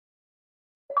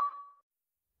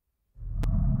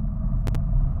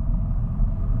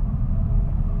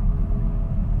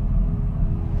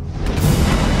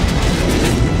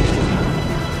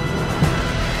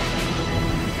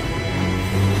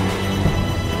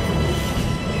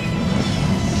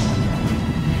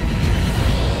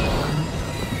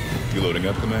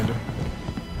Coming up, Commander?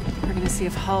 We're gonna see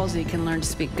if Halsey can learn to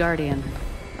speak Guardian.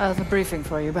 I'll have a briefing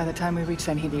for you by the time we reach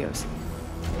San Helios.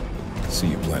 See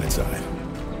you planetside.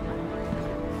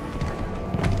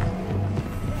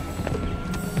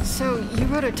 So, you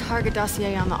wrote a target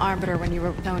dossier on the Arbiter when you were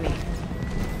with Tony.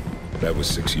 That was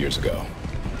 6 years ago.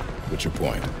 What's your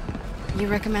point? You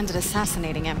recommended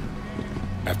assassinating him.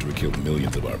 After we killed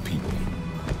millions of our people.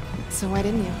 So why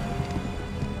didn't you?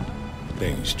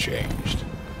 Things changed.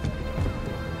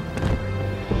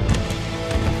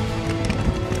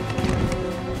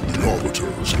 The Arbiter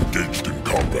is engaged in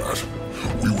combat.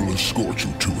 We will escort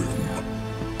you to him.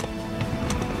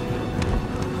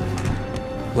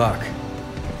 Locke.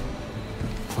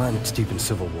 Planet's deep in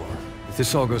civil war. If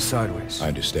this all goes sideways... I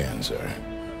understand, sir.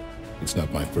 It's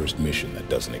not my first mission that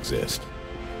doesn't exist.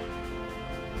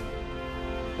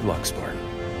 Good luck, Spartan.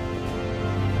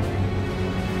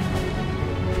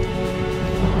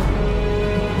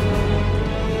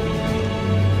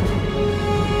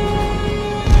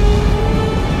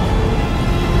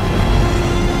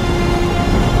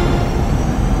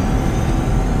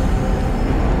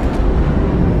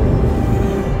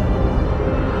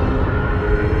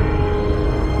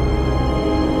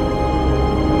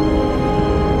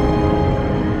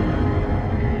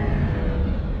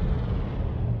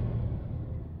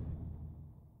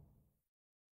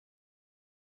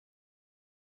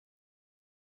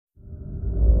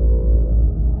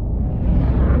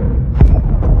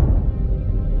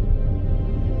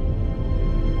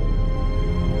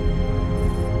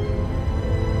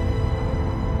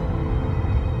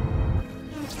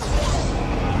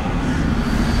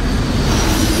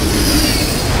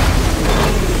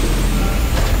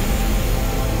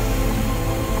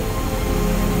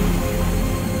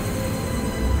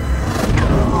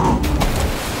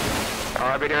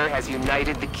 Has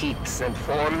united the Keeps and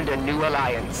formed a new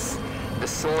alliance, the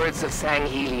Swords of San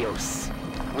Helios.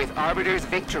 With Arbiter's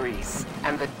victories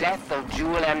and the death of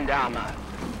Jul Mdama,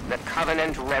 the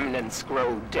Covenant remnants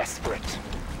grow desperate.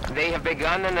 They have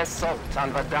begun an assault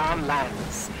on Vadam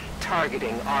lands,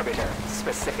 targeting Arbiter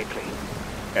specifically.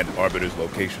 And Arbiter's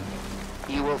location?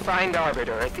 You will find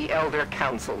Arbiter at the Elder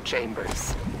Council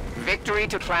chambers. Victory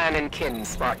to clan and kin,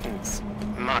 Spartans.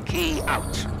 Maquis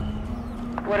out.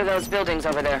 What are those buildings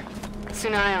over there?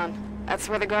 Sunayon. That's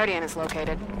where the Guardian is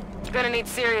located. Gonna need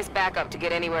serious backup to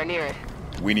get anywhere near it.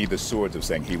 We need the Swords of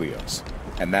San Helios.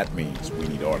 And that means we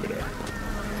need Arbiter.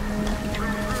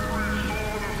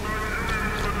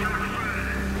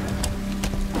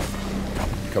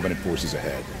 Covenant forces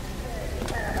ahead.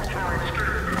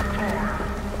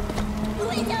 Who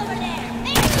is over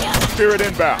there? Spirit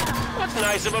inbound. That's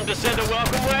nice of them to send a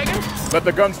welcome wagon. Let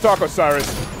the guns talk,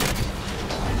 Osiris.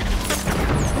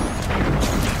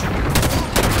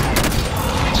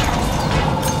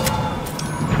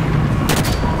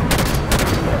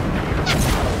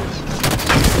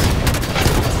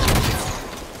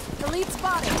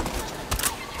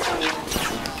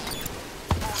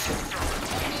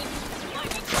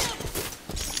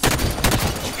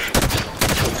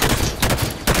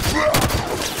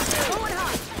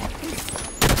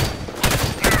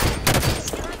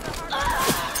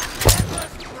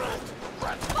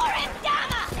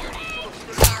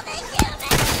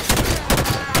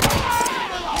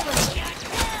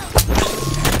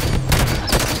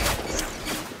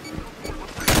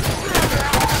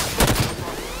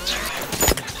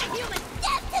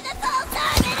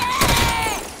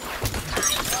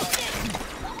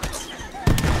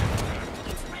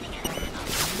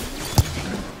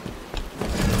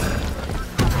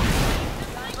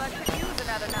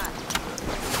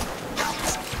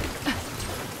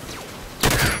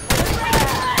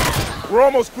 We're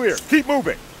almost clear. Keep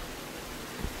moving.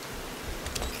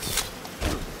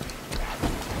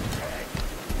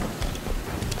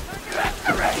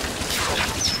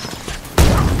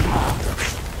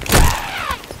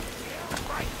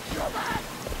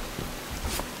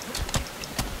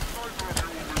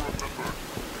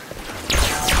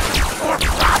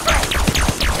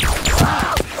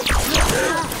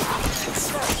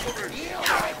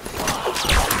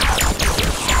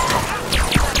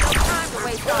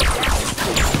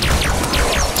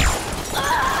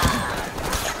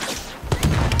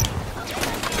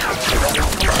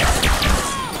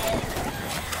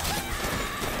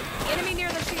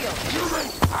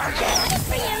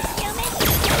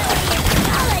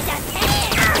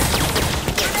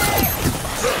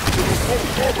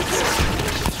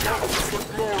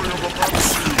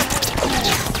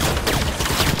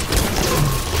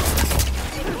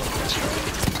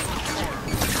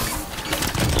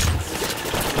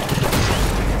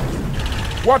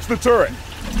 Watch the turret.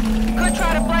 Could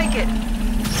try to break it.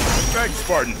 Thanks,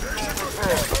 Spartan.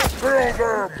 Kill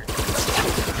them!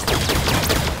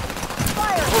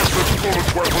 Fire! Perfect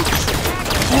bullet weapons!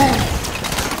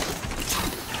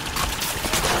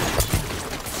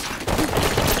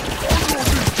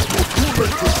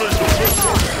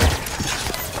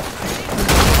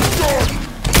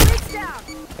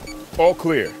 All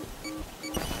clear.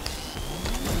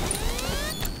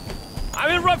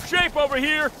 I'm in rough shape over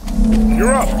here.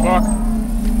 You're up, Buck.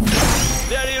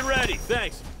 Steady and ready,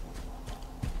 thanks.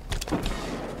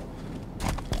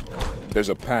 There's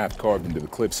a path carved into the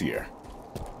cliffs here.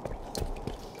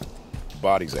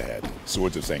 Bodies ahead.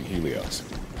 Swords of St. Helios.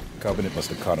 Covenant must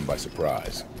have caught him by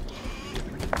surprise.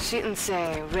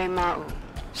 Shi'unsei, Reima'u.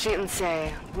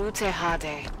 Shi'unsei, Rute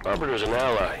Hade. Arbiter's an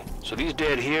ally, so these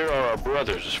dead here are our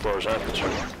brothers as far as I'm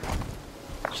concerned.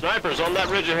 Snipers on that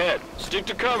ridge ahead. Stick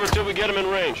to cover till we get them in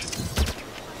range.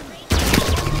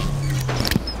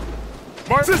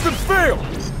 My systems failed!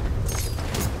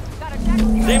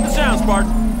 Save the sound,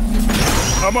 Spartan.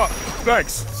 I'm up.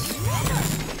 Thanks.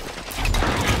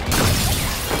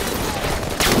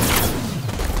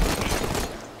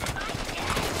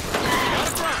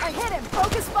 I hit him!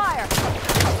 Focus fire!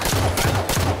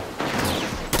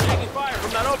 Taking fire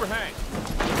from that overhang.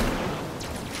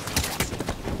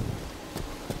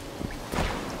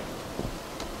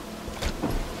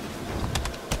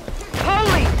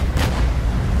 Holy!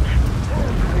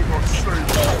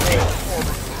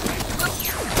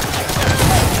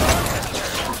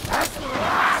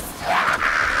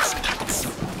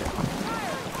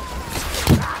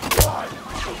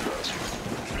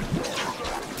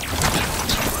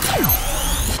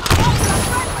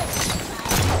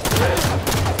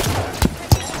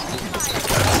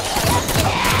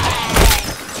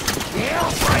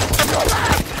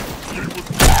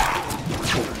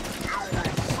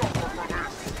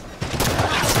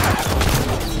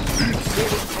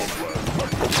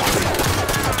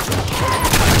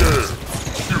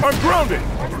 I'm grounded!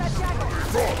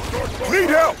 Need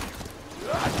help!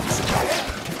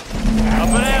 Up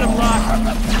and at him,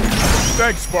 Locke.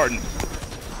 Thanks, Spartan.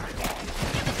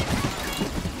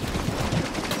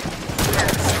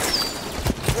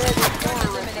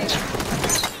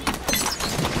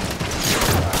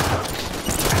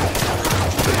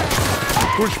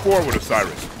 Push forward,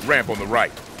 Osiris. Ramp on the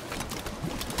right.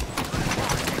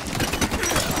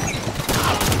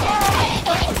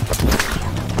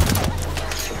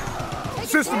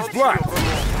 Systems blocked.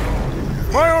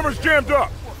 My armor's jammed up.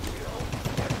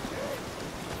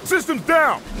 Systems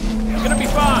down. Gonna be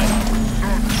fine.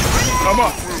 I'm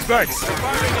up. Thanks.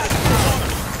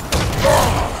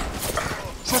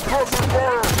 Suppressing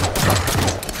fire!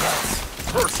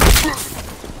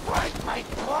 Right, my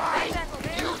boy!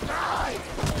 You die!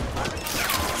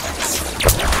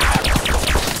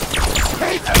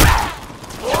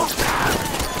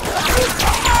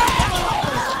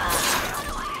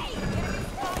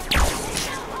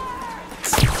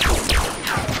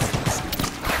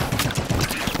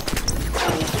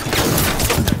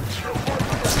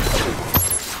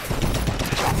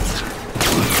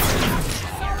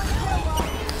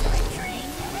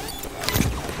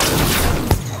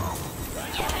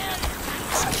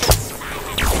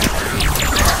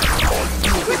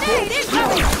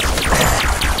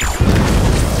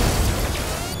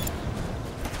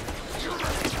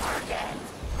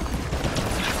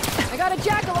 I got a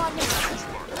jackal on me!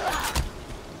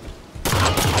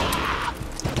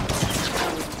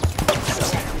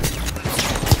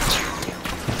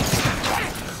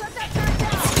 Shut that guy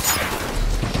down!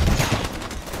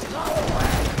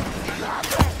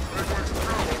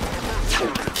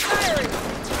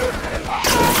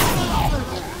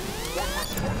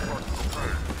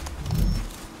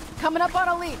 Coming up on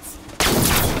elites!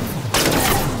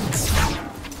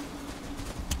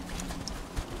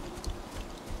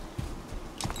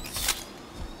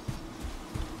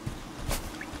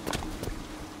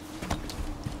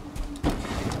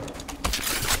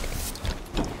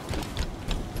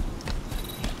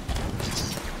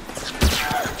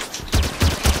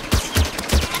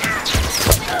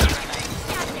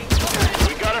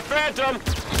 Phantom!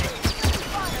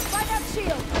 Find that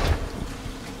shield!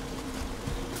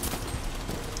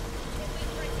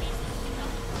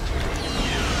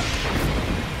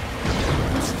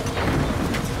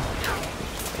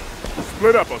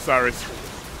 Split up, Osiris.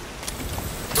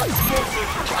 Good kill!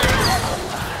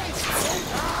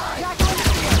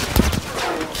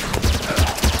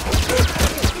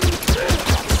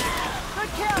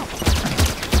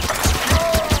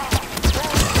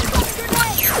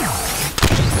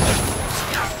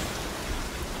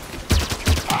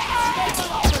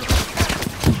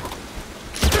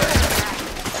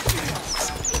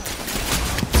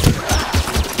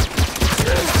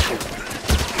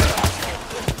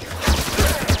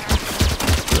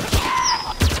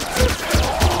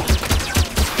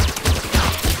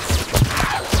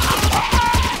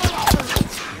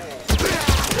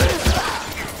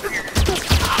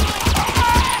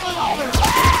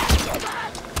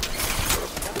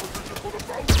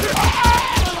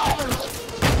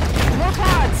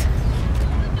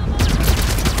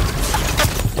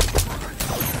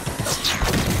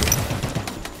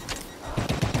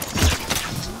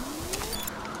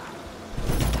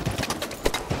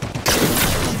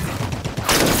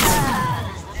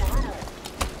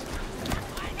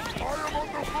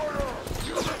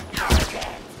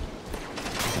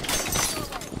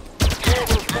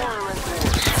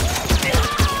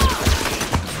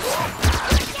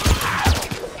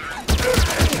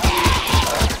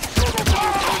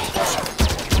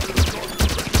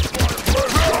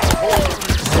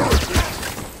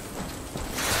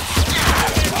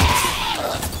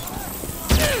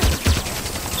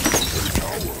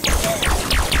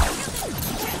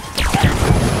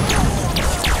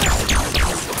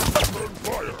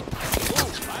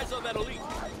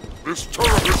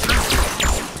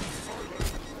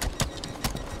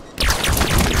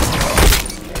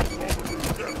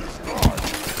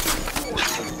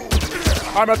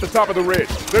 I'm at the top of the ridge.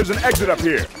 There's an exit up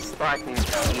here. Spartans,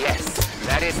 yes.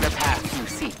 That is the path you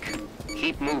seek.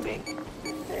 Keep moving.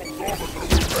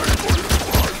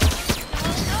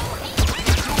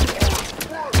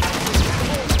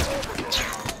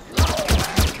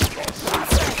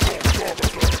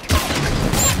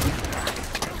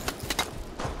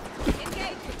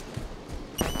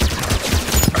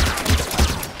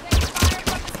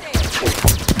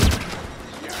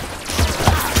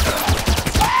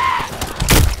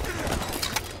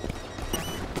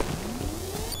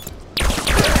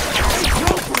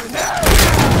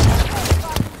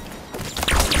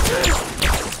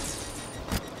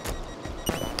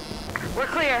 We're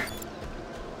clear.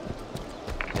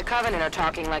 The Covenant are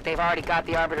talking like they've already got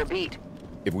the Arbiter beat.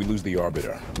 If we lose the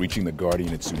Arbiter, reaching the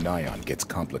Guardian at Sunayon gets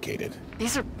complicated.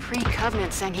 These are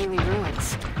pre-Covenant Sangheli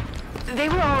ruins. They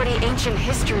were already ancient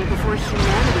history before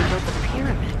humanity built the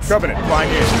pyramids. Covenant, flying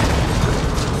in.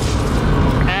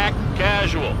 Act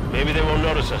casual. Maybe they won't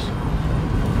notice us.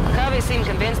 Cubbies seem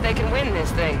convinced they can win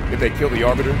this thing. If they kill the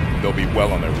Arbiter, they'll be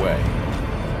well on their way.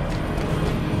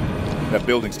 That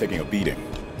building's taking a beating.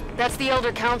 That's the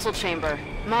Elder Council chamber.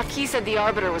 Maquis said the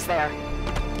Arbiter was there.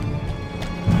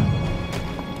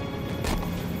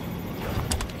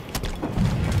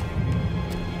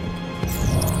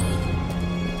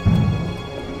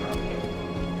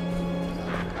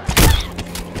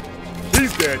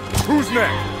 He's dead. Who's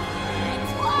next?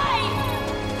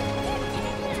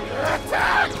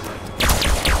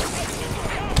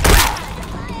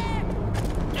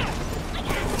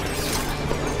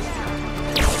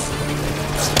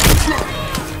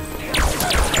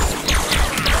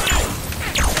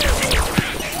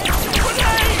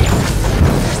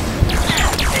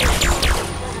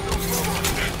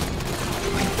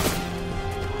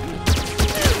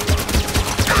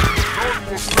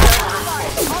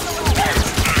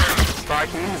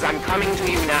 Spartans, I'm coming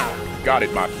to you now. Got it,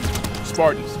 Maki.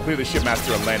 Spartans, clear the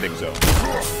shipmaster and landing zone.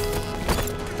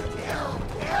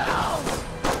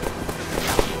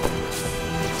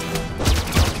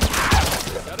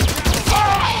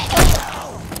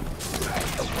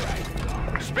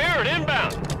 Spirit,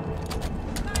 inbound!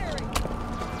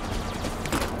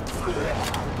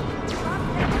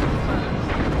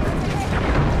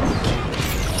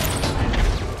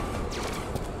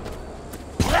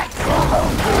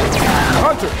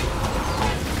 Hunter!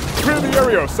 Clear the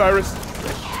area, Osiris.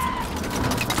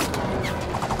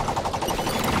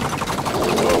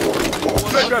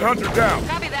 Take that hunter down.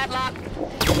 Copy that, Locke.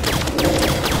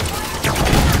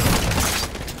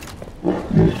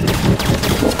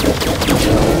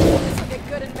 This will get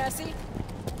good and messy.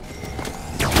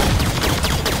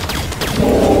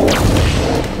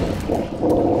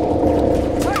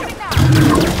 Targeting now.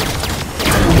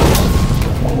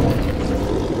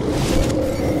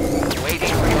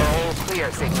 Waiting for your all clear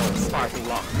signal, Spartan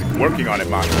Lock. Working on it,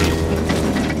 Maki.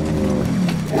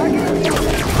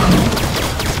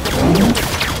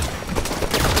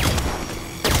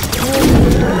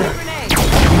 Grenade.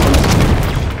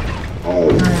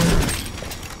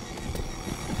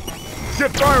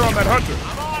 Get fire on that hunter.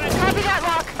 Copy that,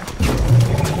 Locke.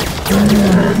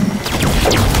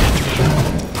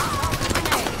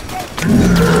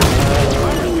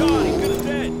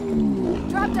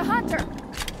 Dropped a hunter.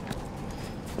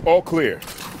 All clear.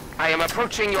 I am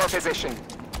approaching your position.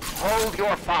 Hold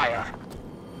your fire.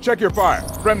 Check your fire.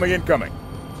 Friendly incoming.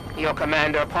 Your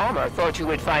commander, Palmer, thought you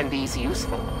would find these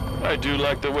useful. I do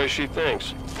like the way she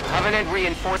thinks. Covenant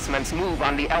reinforcements move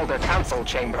on the Elder Council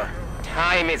chamber.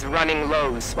 Time is running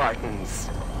low, Spartans.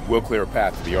 We'll clear a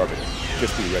path to the Arbiter.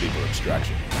 Just be ready for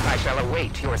extraction. I shall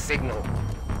await your signal.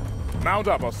 Mount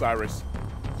up, Osiris.